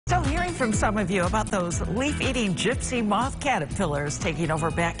from some of you about those leaf-eating gypsy moth caterpillars taking over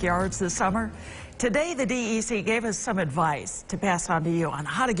backyards this summer. Today, the DEC gave us some advice to pass on to you on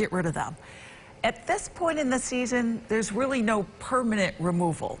how to get rid of them. At this point in the season, there's really no permanent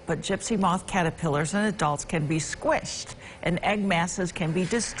removal, but gypsy moth caterpillars and adults can be squished, and egg masses can be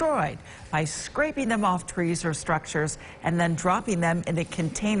destroyed by scraping them off trees or structures and then dropping them in a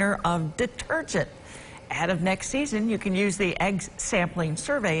container of detergent. Ahead of next season, you can use the egg sampling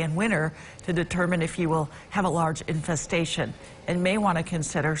survey in winter to determine if you will have a large infestation and may want to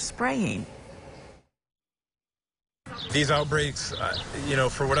consider spraying. These outbreaks,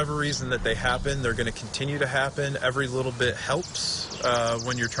 for whatever reason that they happen, they're going to continue to happen. Every little bit helps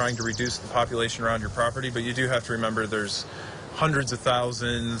when you're trying to reduce the population around your property, but you do have to remember there's hundreds of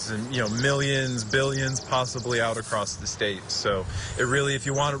thousands and millions, billions possibly out across the state. So it really, if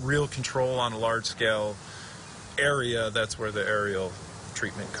you want real control on a large scale area, that's where the aerial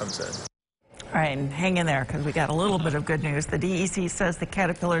treatment comes in. All right, and hang in there because we got a little bit of good news. The DEC says the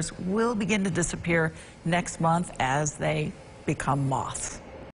caterpillars will begin to disappear next month as they become moths.